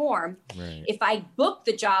to perform. Right. If I book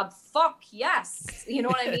the job, fuck yes. You know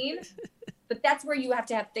what I mean? But that's where you have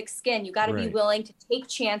to have thick skin. You got to be willing to take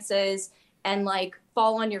chances and like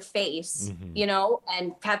fall on your face,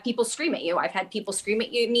 and have people scream at you. I've had people scream at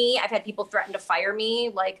me. I've had people threaten to fire me,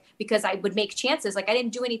 like, because I would make chances. Like, I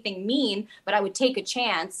didn't do anything mean, but I would take a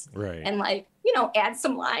chance and like, add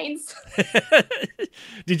some lines.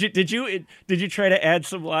 Did you try to add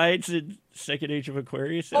some lines in Second Age of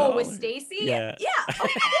Aquarius? With Stacy? Yeah.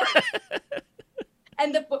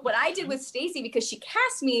 And what I did with Stacy, because she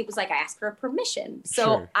cast me, it was like I asked her permission.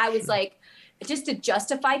 So I was like, just to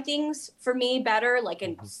justify things for me better, like,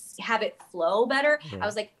 and have it flow better. I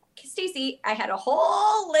was like, Stacy, I had a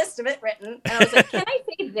whole list of it written, and I was like, can I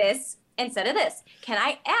say this instead of this? Can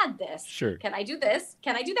I add this? Sure. Can I do this?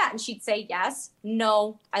 Can I do that? And she'd say yes,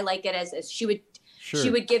 no, I like it as is. She would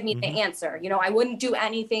give me the answer. I wouldn't do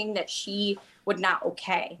anything that she would not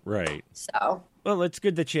okay. Right. So. Well, it's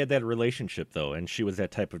good that you had that relationship, though, and she was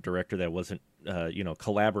that type of director that wasn't,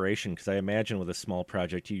 collaboration, because I imagine with a small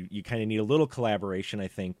project, you kind of need a little collaboration, I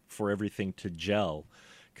think, for everything to gel,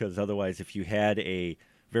 because otherwise, if you had a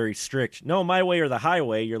very strict, no, my way or the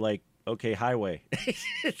highway, you're like, okay, highway.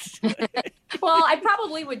 Well, I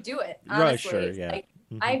probably would do it, honestly. Right, sure, yeah. Like,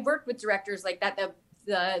 I've worked with directors like that.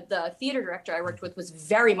 The theater director I worked with was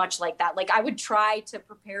very much like that. Like, I would try to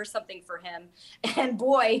prepare something for him, and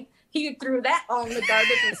boy, he threw that all in the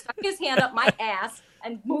garbage and stuck his hand up my ass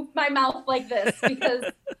and moved my mouth like this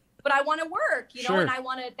but I want to work, and I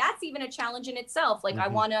want to, that's even a challenge in itself. Like, I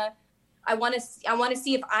want to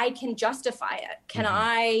see if I can justify it. Can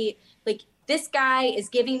I, like, this guy is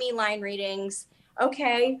giving me line readings.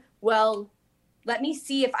 Okay, well, let me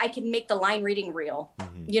see if I can make the line reading real.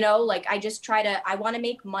 Like, I want to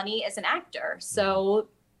make money as an actor. So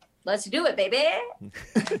let's do it, baby.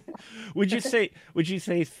 Would you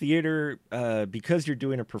say theater, because you're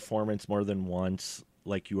doing a performance more than once,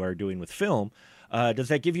 like you are doing with film, does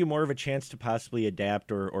that give you more of a chance to possibly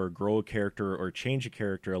adapt or grow a character or change a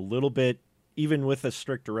character a little bit even with a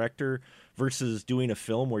strict director, versus doing a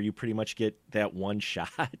film where you pretty much get that one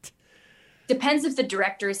shot? Depends if the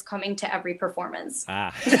director is coming to every performance.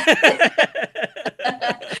 Ah. If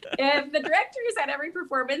the director is at every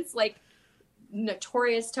performance, like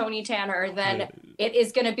notorious Tony Tanner, then it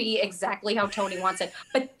is going to be exactly how Tony wants it.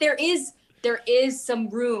 But there is some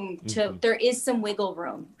room to, there is some wiggle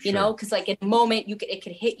room, you know, because like in a moment it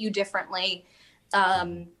could hit you differently.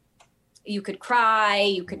 You could cry,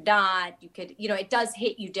 you could not, you could, you know, it does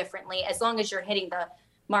hit you differently as long as you're hitting the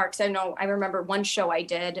marks. I remember one show I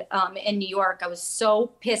did in New York. I was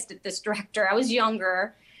so pissed at this director. I was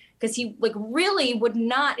younger, because he like really would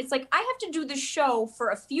not, it's like, I have to do the show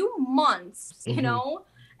for a few months, you know,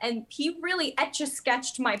 and he really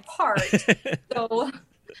etch-a-sketched my part. So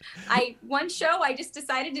one show I just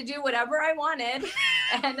decided to do whatever I wanted,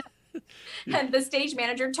 and the stage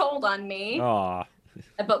manager told on me. Aww.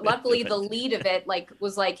 But luckily the lead of it like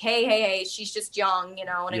was like, hey, she's just young, you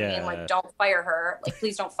know what I mean? Like, don't fire her. Like,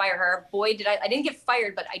 please don't fire her. Boy, I didn't get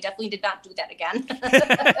fired, but I definitely did not do that again.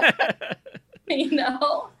 You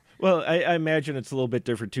know? Well, I imagine it's a little bit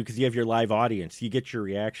different too, because you have your live audience. You get your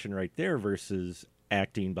reaction right there versus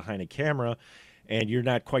acting behind a camera, and you're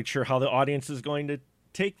not quite sure how the audience is going to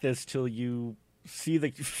take this till you see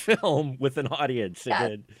the film with an audience.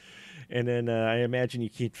 And then I imagine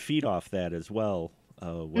you can feed off that as well,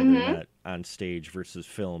 whether or not on stage versus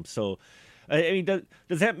film. So, I mean,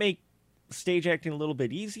 does that make stage acting a little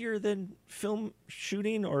bit easier than film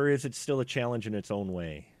shooting, or is it still a challenge in its own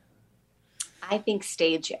way? I think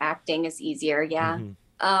stage acting is easier,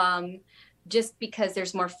 just because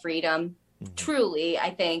there's more freedom. Truly,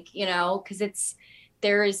 I think, you know, because it's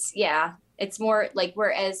more like,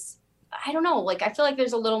 whereas, I don't know, like, I feel like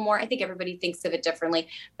there's a little more, I think everybody thinks of it differently,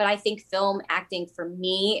 but I think film acting for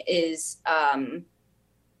me is, I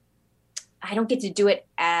don't get to do it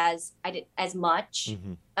as much,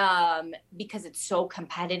 because it's so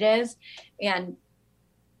competitive, and,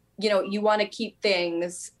 you know, you want to keep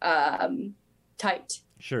things, tight,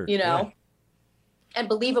 you know, and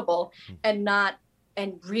believable, and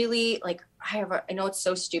really, like, I know it's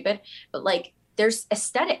so stupid, but like, there's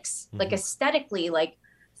aesthetics, like aesthetically, like,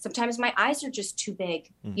 sometimes my eyes are just too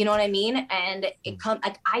big, you know what I mean? And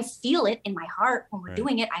like, I feel it in my heart when we're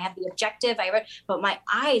doing it. I have the objective, but my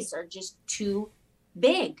eyes are just too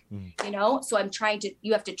big, you know? So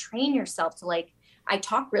you have to train yourself to, like, I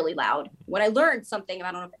talk really loud. When I learned something,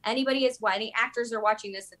 I don't know if any actors are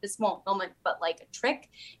watching this at this moment, but like a trick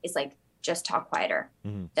is like, just talk quieter.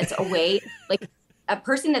 That's a way, like, a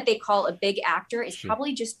person that they call a big actor is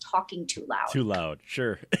probably just talking too loud. Too loud,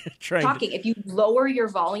 sure. If you lower your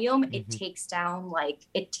volume, it takes the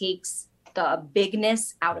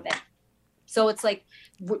bigness out of it. So it's like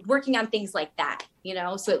working on things like that, you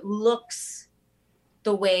know, so it looks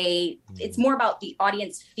the way, it's more about the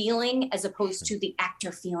audience feeling as opposed to the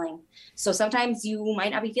actor feeling. So sometimes you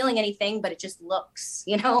might not be feeling anything, but it just looks,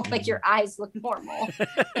 you know, like your eyes look normal.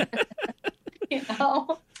 You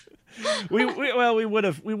know? we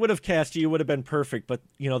would have cast you would have been perfect, but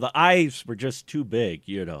you know, the eyes were just too big,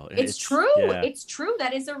 you know. It's true. It's true.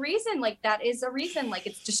 That is a reason. Like,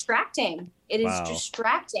 it's distracting. It is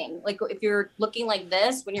distracting. Like, if you're looking like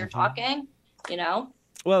this when you're talking, you know.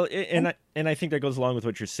 Well, and I think that goes along with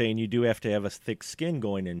what you're saying. You do have to have a thick skin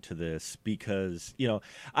going into this, because, you know,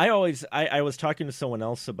 I was talking to someone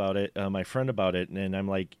else about it, my friend about it, and I'm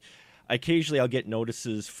like, occasionally I'll get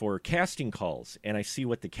notices for casting calls, and I see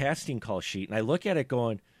what the casting call sheet, and I look at it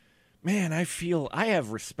going, man, I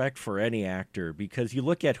have respect for any actor, because you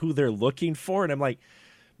look at who they're looking for, and I'm like,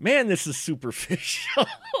 man, this is superficial.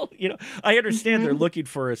 You know, I understand they're looking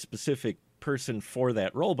for a specific person for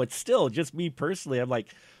that role, but still, just me personally, I'm like,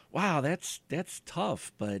 wow, that's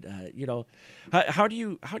tough. But you know, how do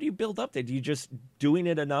you build up that? Do you just doing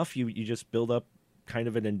it enough? You just build up kind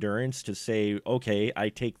of an endurance to say, okay, I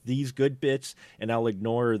take these good bits and I'll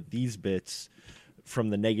ignore these bits from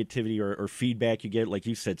the negativity or feedback you get, like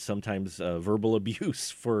you said, sometimes verbal abuse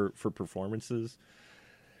for performances.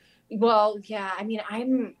 Well, yeah, I mean,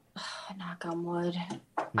 I'm knock on wood.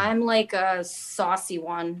 I'm like a saucy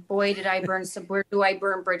one. Boy, where do I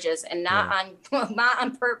burn bridges, and not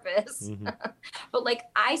on purpose. But like,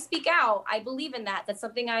 I speak out. I believe in that. That's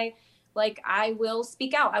something I will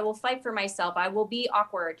speak out. I will fight for myself. I will be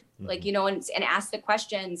awkward, like, you know, and ask the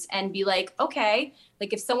questions and be like, okay,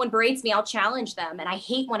 like, if someone berates me, I'll challenge them. And I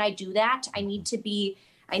hate when I do that. I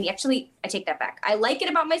take that back. I like it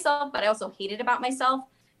about myself, but I also hate it about myself,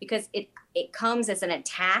 because it comes as an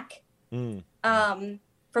attack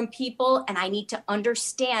from people. And I need to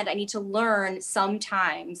understand, I need to learn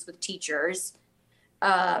sometimes with teachers,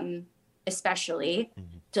 especially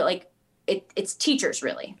to like, it's teachers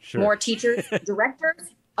really. Sure. More teachers, directors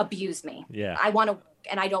abuse me. Yeah. I want to work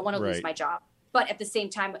and I don't want to lose Right. my job. But at the same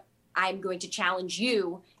time, I'm going to challenge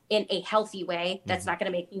you in a healthy way. That's not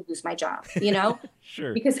going to make me lose my job, you know?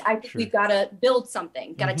 Sure. Because I think we've got to build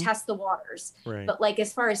something, got to test the waters. Right. But like,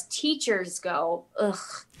 as far as teachers go, ugh,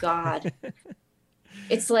 God,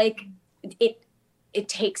 it's like, it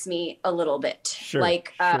takes me a little bit. Sure.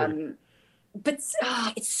 Like, Sure. but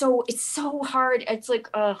it's so hard. It's like,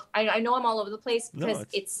 I know I'm all over the place because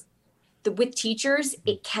it's with teachers,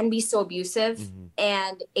 it can be so abusive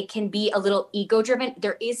and it can be a little ego driven.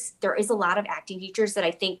 There is a lot of acting teachers that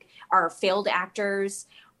I think are failed actors,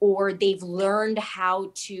 or they've learned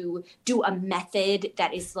how to do a method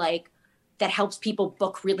that is like, that helps people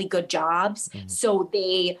book really good jobs. So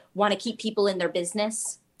they want to keep people in their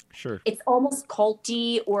business. Sure. It's almost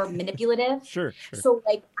culty or manipulative. Sure. So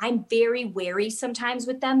like, I'm very wary sometimes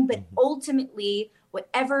with them, but ultimately,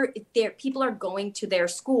 whatever people are going to their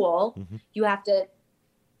school, you have to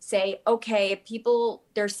say, okay, people,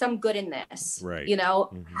 there's some good in this, right? You know,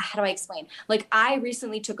 how do I explain? Like, I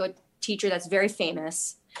recently took a teacher that's very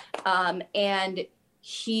famous, and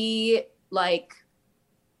he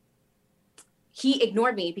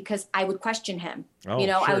ignored me because I would question him. Oh, you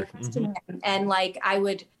know, sure. I would question him, and like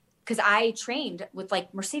because I trained with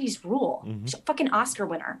like Mercedes Rule, she's a fucking Oscar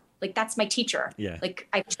winner. Like, that's my teacher. Yeah. Like,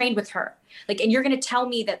 I trained with her. Like, and you're going to tell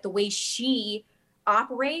me that the way she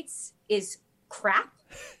operates is crap?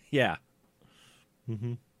 Yeah.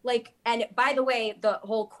 Like, and by the way, the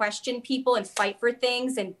whole question people and fight for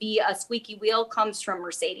things and be a squeaky wheel comes from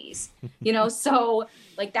Mercedes, you know? So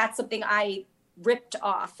like, that's something I ripped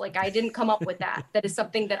off. Like, I didn't come up with that. That is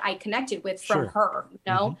something that I connected with from her, you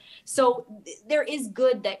know? So there is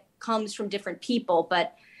good that comes from different people,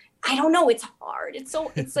 but I don't know. It's hard. It's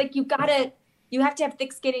like, you have to have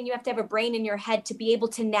thick skin and you have to have a brain in your head to be able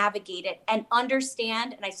to navigate it and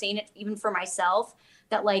understand. And I'm saying it even for myself,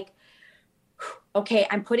 that like, okay,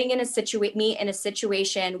 I'm putting me in a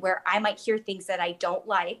situation where I might hear things that I don't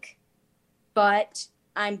like, but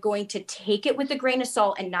I'm going to take it with a grain of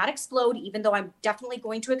salt and not explode, even though I'm definitely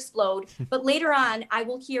going to explode. But later on, I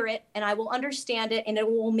will hear it and I will understand it and it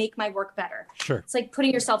will make my work better. Sure. It's like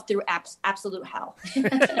putting yourself through absolute hell.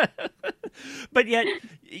 But yet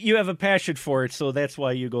you have a passion for it, so that's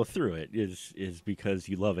why you go through it, is because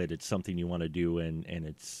you love it. It's something you want to do, and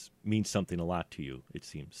it's means something a lot to you, it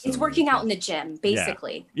seems. So it's working out in the gym,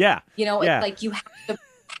 basically. Yeah. You know, it's like you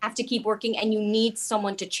have to keep working, and you need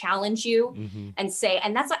someone to challenge you and say,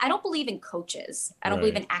 and that's, I don't believe in coaches. I don't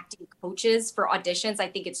believe in acting coaches for auditions. I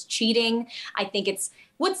think it's cheating. I think it's,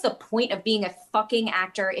 what's the point of being a fucking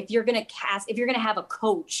actor if you're going to have a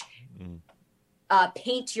coach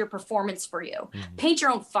paint your performance for you? Paint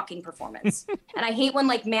your own fucking performance. And I hate when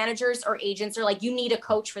like managers or agents are like, you need a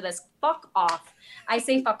coach for this. Fuck off. I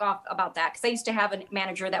say fuck off about that, because I used to have a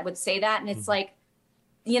manager that would say that, and it's like,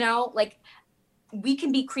 you know, like, we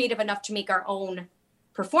can be creative enough to make our own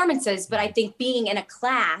performances, but I think being in a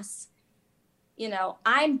class, you know,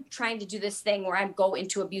 I'm trying to do this thing where I go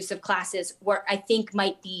into abusive classes where I think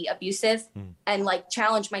might be abusive and like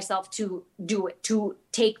challenge myself to do it, to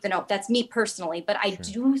take the note. That's me personally, but I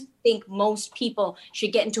do think most people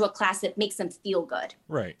should get into a class that makes them feel good.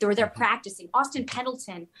 Right. Where they're practicing. Austin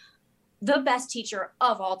Pendleton, the best teacher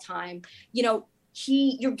of all time, you know,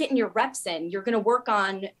 you're getting your reps in. You're going to work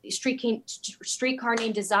on Streetcar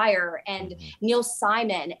Named Desire and Neil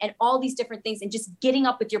Simon and all these different things, and just getting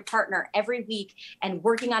up with your partner every week and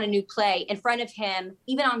working on a new play in front of him,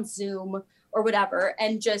 even on Zoom or whatever,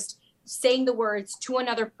 and just saying the words to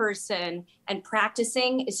another person and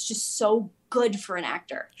practicing is just so good for an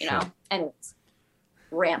actor, you know? And it's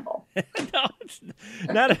ramble. No, it's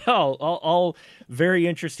not at all. All very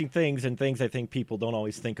interesting things, and things I think people don't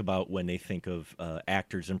always think about when they think of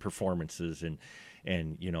actors and performances,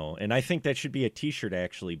 and you know, and I think that should be a t-shirt,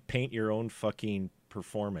 actually. Paint your own fucking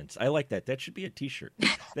performance. I like that. That should be a t-shirt.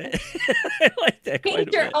 I like that.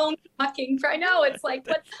 Paint your own fucking. I know, it's like,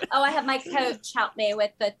 what? Oh, I have my coach help me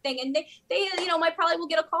with the thing, and they you know, might probably will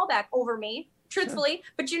get a call back over me, truthfully.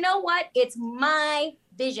 But you know what? It's my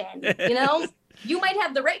vision. You know. You might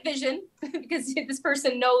have the right vision because this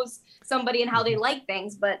person knows somebody and how they like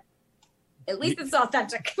things, but at least it's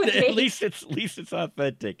authentic with me. At least it's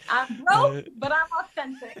authentic. I'm broke, but I'm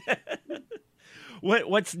authentic.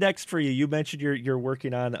 What's next for you? You mentioned you're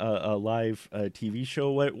working on a live TV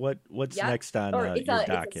show. What's next on your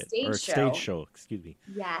docket? It's a stage show. Excuse me.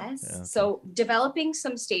 Yes. Okay. So developing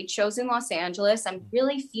some stage shows in Los Angeles. I'm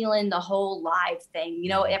really feeling the whole live thing. You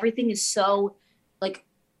know, everything is so like.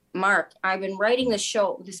 Mark, I've been writing this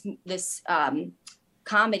show, this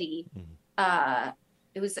comedy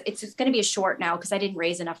it's just going to be a short now because I didn't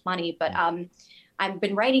raise enough money, but I've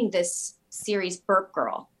been writing this series Burp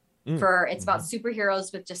Girl it's about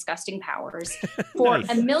superheroes with disgusting powers for Nice.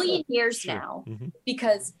 a million years now,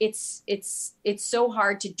 because it's so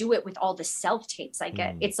hard to do it with all the self tapes I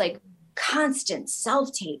get. It's like constant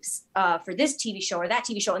self tapes for this TV show or that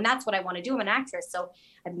TV show. And that's what I want to do. I'm an actress. So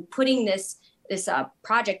I've been putting this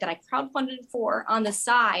project that I crowdfunded for on the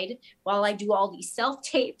side while I do all these self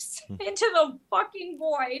tapes into the fucking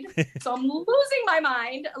void. So I'm losing my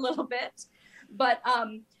mind a little bit, but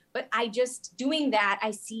I just doing that,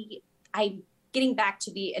 I'm getting back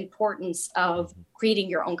to the importance of creating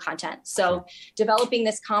your own content. So developing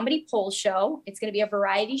this comedy pole show, it's going to be a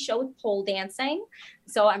variety show with pole dancing.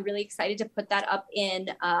 So I'm really excited to put that up in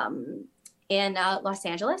Los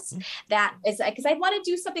Angeles. That is because I want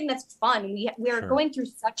to do something that's fun. We're going through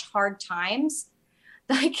such hard times,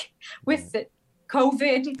 like with the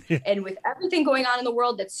COVID and with everything going on in the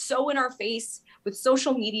world that's so in our face with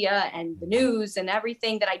social media and the news and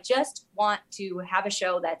everything, that I just want to have a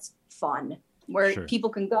show that's fun where people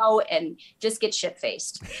can go and just get shit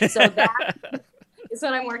faced. So that is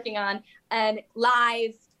what I'm working on, and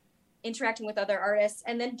live interacting with other artists,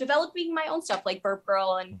 and then developing my own stuff like Burp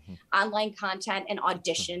Girl and online content and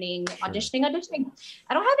auditioning. I don't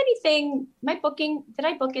have anything. Did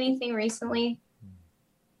I book anything recently?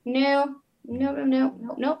 No,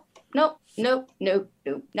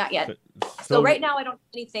 not yet. So right now I don't have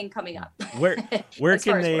anything coming up. Where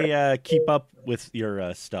can they keep up with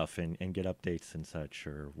your stuff and get updates and such,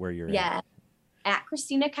 or where you're at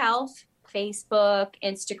Christina Calph, Facebook,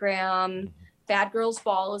 Instagram. Bad Girls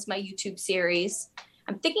Ball is my YouTube series.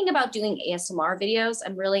 I'm thinking about doing ASMR videos.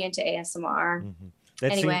 I'm really into ASMR.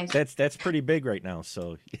 Anyway, that's pretty big right now.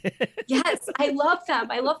 So yes, I love them.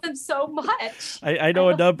 I love them so much. I know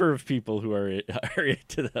a number of people who are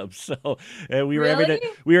into them. So we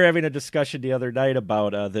were having a discussion the other night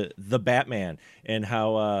about the Batman and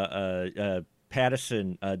how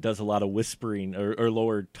Pattinson does a lot of whispering or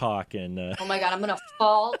lower talk. And oh my God, I'm gonna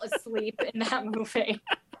fall asleep in that movie.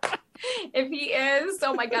 If he is,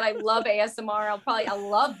 oh my God, I love ASMR. I'll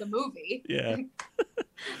love the movie. Yeah.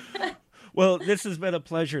 Well, this has been a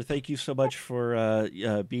pleasure. Thank you so much for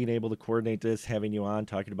being able to coordinate this, having you on,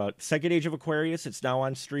 talking about Second Age of Aquarius. It's now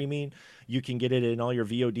on streaming. You can get it in all your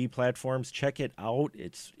VOD platforms. Check it out.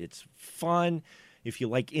 It's fun. If you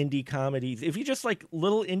like indie comedies, if you just like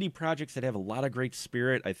little indie projects that have a lot of great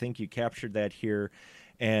spirit, I think you captured that here.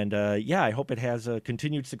 And I hope it has a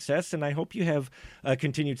continued success, and I hope you have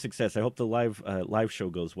continued success. I hope the live show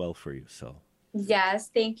goes well for you. So. Yes,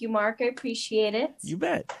 thank you, Mark. I appreciate it. You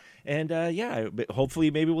bet. And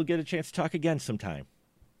hopefully maybe we'll get a chance to talk again sometime.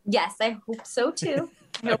 Yes, I hope so too.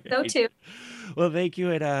 I hope so too. Well, thank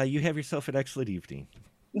you, and you have yourself an excellent evening.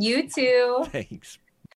 You too. Thanks.